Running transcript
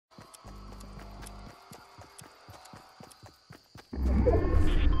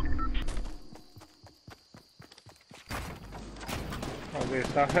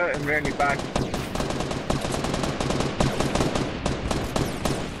this. I hurt him really bad.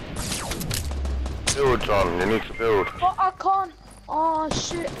 Build, John. You need to build. Oh, I can't. Oh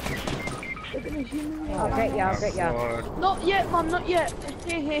shit. They're gonna humiliate. I'll get ya, I'll get ya. God. Not yet, mum. Not yet.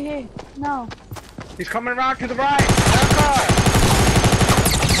 Here. Now. He's coming around to the right.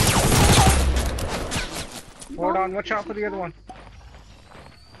 Hold on. Watch out for the other one.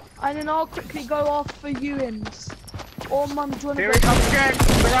 And then I'll quickly go off for Ewins. Or mum, do you wanna Here go? he comes again. To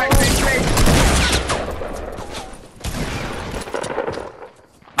the right, same place.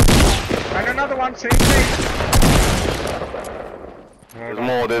 And another one, same place.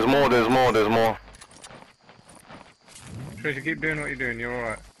 There's more. Tracy, keep doing what you're doing. You're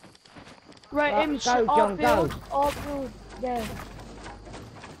alright. Right, Right, go, John, go. I'll build. There.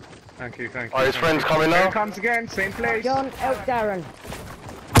 Thank you. Oh, his friend's coming Here now. he comes again, same place. John, help Darren.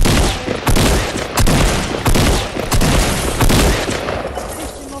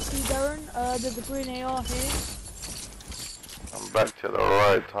 Christian off you, Darren. There's a green AR here. I'm back to the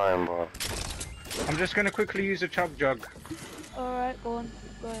right time, bro. I'm just gonna quickly use a chug jug. Alright, go on.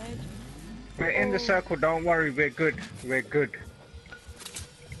 Go ahead. We're in the circle, don't worry, we're good.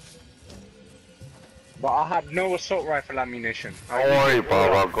 But I had no assault rifle ammunition. Don't worry,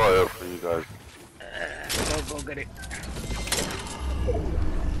 bro. I got it for you guys. Go get it.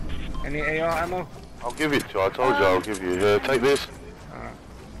 Any AR ammo? I'll give it to you. I told you I'll give you. Here, take this.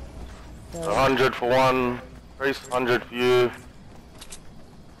 100 for one. Trace, 100 for you.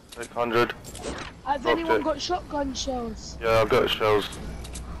 Take 100. Has anyone got shotgun shells? Yeah, I've got shells.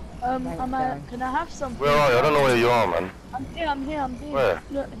 Can I have some? Where are you? I don't know where you are, man. I'm here. Where?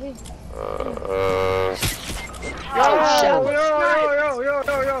 Look, here.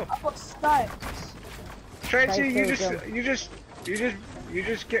 Yo! I've got snipes. Tracy, Okay, you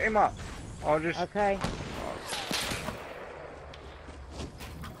just get him up. I'll just. Okay.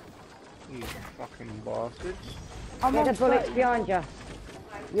 You fucking bastards. I'm Get on the bullets 30. behind you.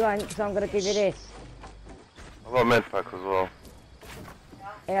 You ain't, because I'm going to give you this. I've got a med pack as well.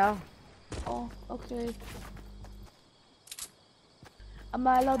 Yeah. Oh, okay. Am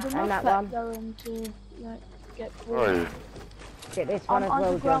I allowed to And knock that that one. Darren to like get through? Where are you? Get this one I'm as well,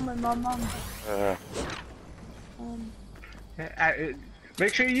 underground John. with my mum. Yeah.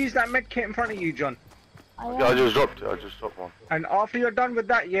 Make sure you use that med kit in front of you, John. Yeah, I just dropped it. I just dropped one. And after you're done with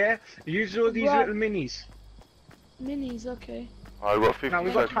that, yeah, use all these Right. little minis. Minis, okay. I've got 50 Now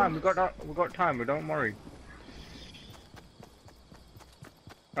we got seconds. time. We got time. Don't worry.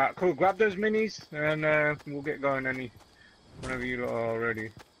 Alright, cool. Grab those minis and we'll get going. Whenever you lot are ready.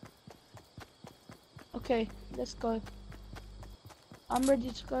 Okay, let's go. I'm ready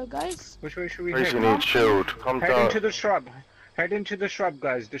to go, guys. Which way should we Tracy head? needs shield. Come Head down. into the shrub. Head into the shrub,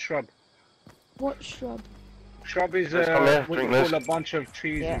 guys. The shrub. What shrub? Shrub is Let's come here, what drink you call this. a bunch of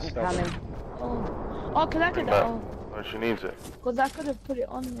trees Yeah, and I'm stuff. coming. Oh, can I get Bring that? that. Oh, Oh, she needs it. because I could have put it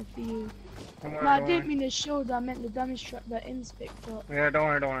on there for you. Don't No, worry, I don't didn't worry. mean the shield. I meant the damage trap that Inns picked up. Yeah, don't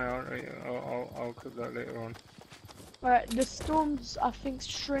worry. I'll cook that later on. Alright, the storm's I think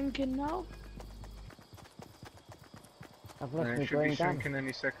shrinking now. I've lost Yeah, my it should be green gun. shrinking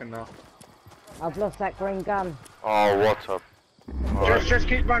any second now. I've lost that green gun. Oh, what up? Alright. Just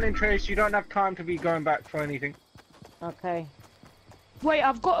keep running, Trace. You don't have time to be going back for anything. Okay. Wait,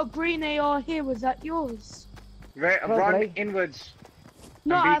 I've got a green AR here. Was that yours? Run Probably. inwards.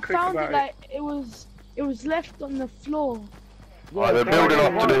 No, And be I quick found about it like it was left on the floor. Alright, they're go building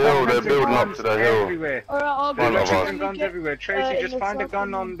on, up to the go on. hill. They're building up to the hill. Everywhere. Alright, I'll One go. of us. Shooting guns everywhere. Tracy, in just the find a gun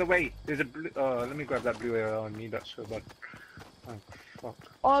circle. on the way. There's a blue. Let me grab that blue AR on me. That's so bad. Oh, fuck.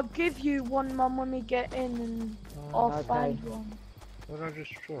 I'll give you one, mum, when we get in, and I'll okay. find one. What did I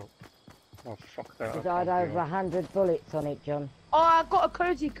just drop? Oh, fuck that. Because I had over 100 bullets on it, John. Oh, I got a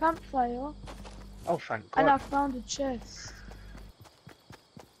cozy campfire, Oh, thank and I God. found a chest.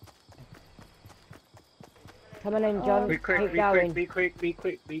 Coming in, John. Be quick, Keep be going. quick,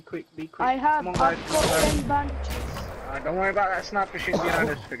 be quick. I have. Come on, I've guys. got 10 bandages. Don't worry about that sniper shit behind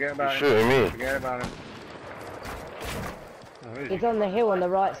us. Forget about You're it. shooting me. Forget about it. Oh, where is he? He's on the hill on the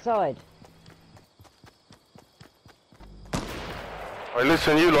right side. Alright,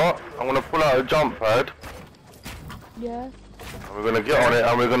 listen, you lot. I'm gonna pull out a jump pad. Yeah. And we're gonna get on it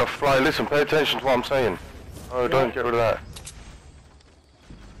and we're gonna fly. Listen, pay attention to what I'm saying. Oh, don't get rid of that.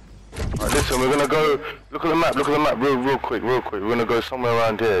 Alright, listen, we're gonna go. Look at the map, real quick. We're gonna go somewhere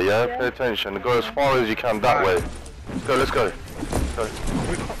around here, yeah? Pay attention. Go as far as you can that way. Let's go.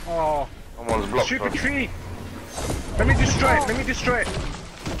 Oh, Someone's blocked stupid us. tree! Let me destroy it.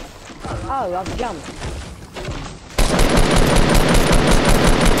 Oh, I've jumped.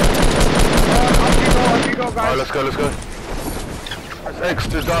 Up you go, guys. Alright, let's go. I Press X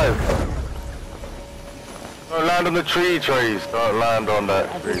to dive. Don't land on the tree, Trace. Don't land on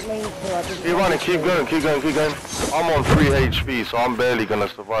that I tree. didn't mean to. I didn't Keep running, keep going, keep going, keep going. I'm on 3 HP, so I'm barely gonna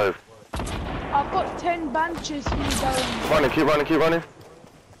survive. I've got 10 bandages for you, Darren. Keep running, keep running, keep running.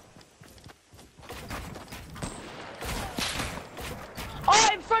 Oh,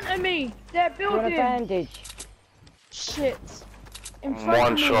 in front of me! They're You want a building! bandage? Shit. In front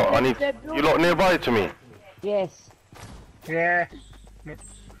One of me, shot. I need. they're You building. lot nearby to me. Yes. Yeah.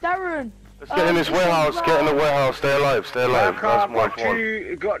 Darren! Let's get in this warehouse. Get in the warehouse. Stay alive. Stay alive. Mark, That's I've more got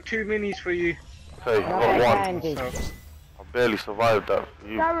important. got 2 minis for you. Okay, And I I've got got a one. bandage. So, I barely survived that.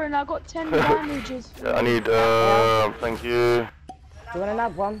 You. Darren, I got 10 bandages for Yeah, I you. need. Thank you. You want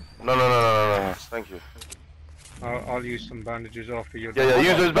another one? No. Thank you. I'll use some bandages after you're Yeah, done.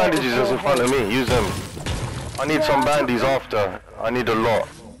 use those bandages that's in front of me. Use them. I need some bandies after. I need a lot.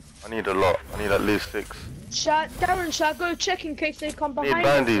 I need at least 6. Darren, shall I go check in case they come I need behind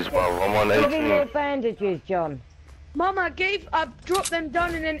bandies, us? bro. I'm on Give me your 18. bandages, John. Mom, I dropped them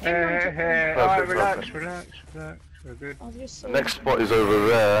down and then everyone took them. Alright, relax. We're good. I'll just The say next spot is over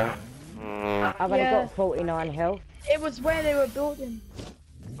there. I've only Yeah. got 49 health. it was where they were building.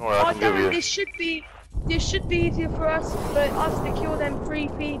 Alright, I Oh, can give Darren, you. this should be easier for us to kill them 3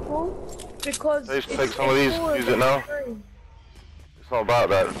 people because Trace, it's- take some of it's these, 4 use it now. against 3. It's not about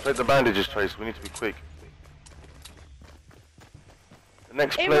that. Take the bandages, Trace. We need to be quick. The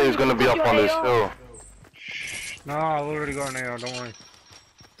next Hey, player man, is going to be put up your on this AR. hill. No, I've already got an AR, don't worry.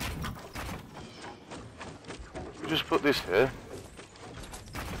 You just put this here.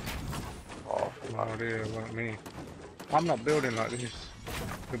 Oh, No, dear, like me. I'm not building like this.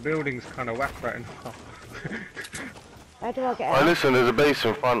 The building's kind of whack right now. How do I get Alright, out? listen, there's a base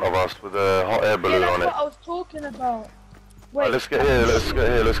in front of us with a hot air Yeah, balloon that's on it. what I was talking about. Wait, Alright, let's get here, let's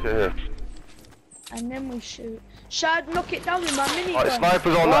get here. and then we shoot. Shall I knock it down with my minigun? Alright,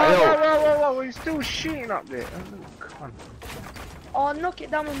 snipers on Whoa, that hill. whoa, he's still shooting up there. Oh, come on. I'll knock it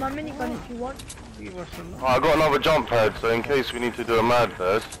down with my minigun if you want. Leave us alone. Alright, I got another jump pad, so in case we need to do a mad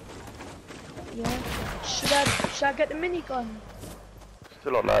first. Yeah. Should I get the minigun?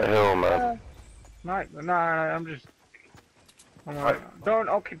 Still on that hill, man. No, I'm just... I'm alright. Don't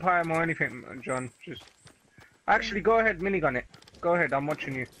occupy him or anything, John. Just... Actually, go ahead, minigun it. Go ahead, I'm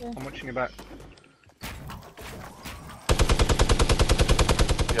watching you. Yeah. I'm watching you back.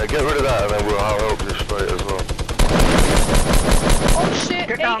 Yeah, get rid of that and then I'll help destroy it as well. Oh shit!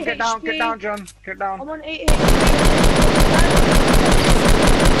 Get down, 8 get down, HP. get down, John. Get down. I'm on 8 HP.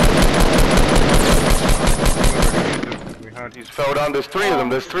 We heard He's fell down, there's 3 of them,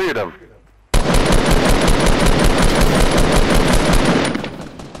 there's 3 of them.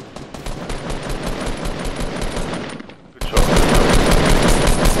 Good shot.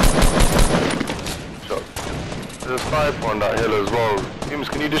 Good shot. There's a sniper on that hill as well. James,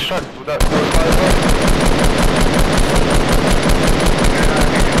 can you distract with that sniper?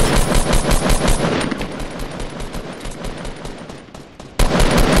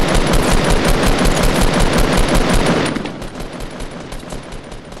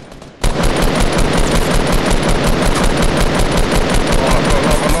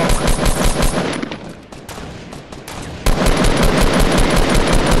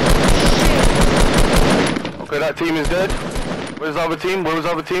 Okay, that team is dead. Where's the other team? Where was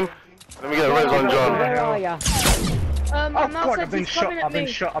the other team? Let me get a res on John. Where are ya? My Oh, mouse God, says I've been he's shot, coming at I've been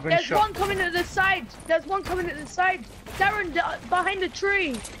me. shot, I've been There's shot. one coming at the side. There's one coming at the side. Darren, behind the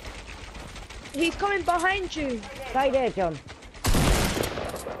tree. He's coming behind you. Stay there, John.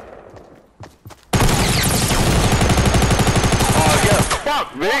 Oh, get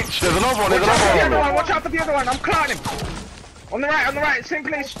fucked, bitch! There's another one, there's Watch out for the another other one. one, watch out for the other one. I'm clowning him. On the right, same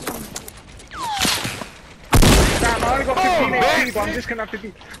place. Damn, I only got 15 HP, but I'm just gonna have to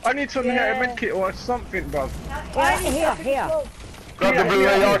do... I need some medkit or something, bro. Here. Grab the blue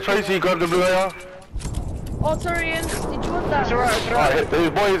AR, Tracy, grab the blue AR. Oh, sorry, Ian. Did you want that? It's alright, it's alright. Alright, this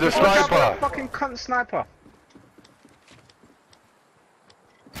boy is a Watch out for that sniper. fucking cunt sniper.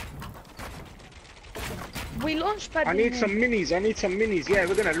 We launched pad. I need some minis, Yeah,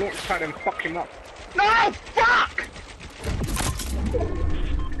 we're gonna launch pad and fuck him up. No, fuck!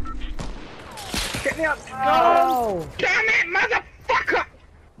 Get me up. Oh! Damn it, motherfucker!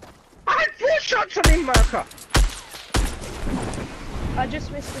 I had 4 shots on him, Merker. I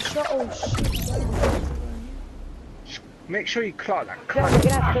just missed the shot. Oh shit. Make sure you clock that John, cunt. you're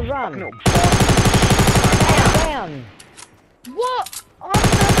gonna have to Fucking run. little bastard. Down. What? Oh, no.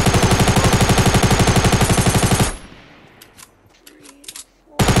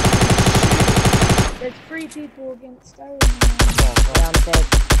 There's 3 people against Darren. Yeah, I'm dead.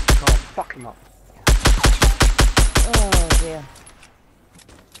 Oh, fuck him up. Oh dear.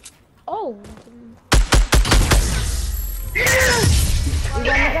 Oh. You won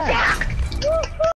the game.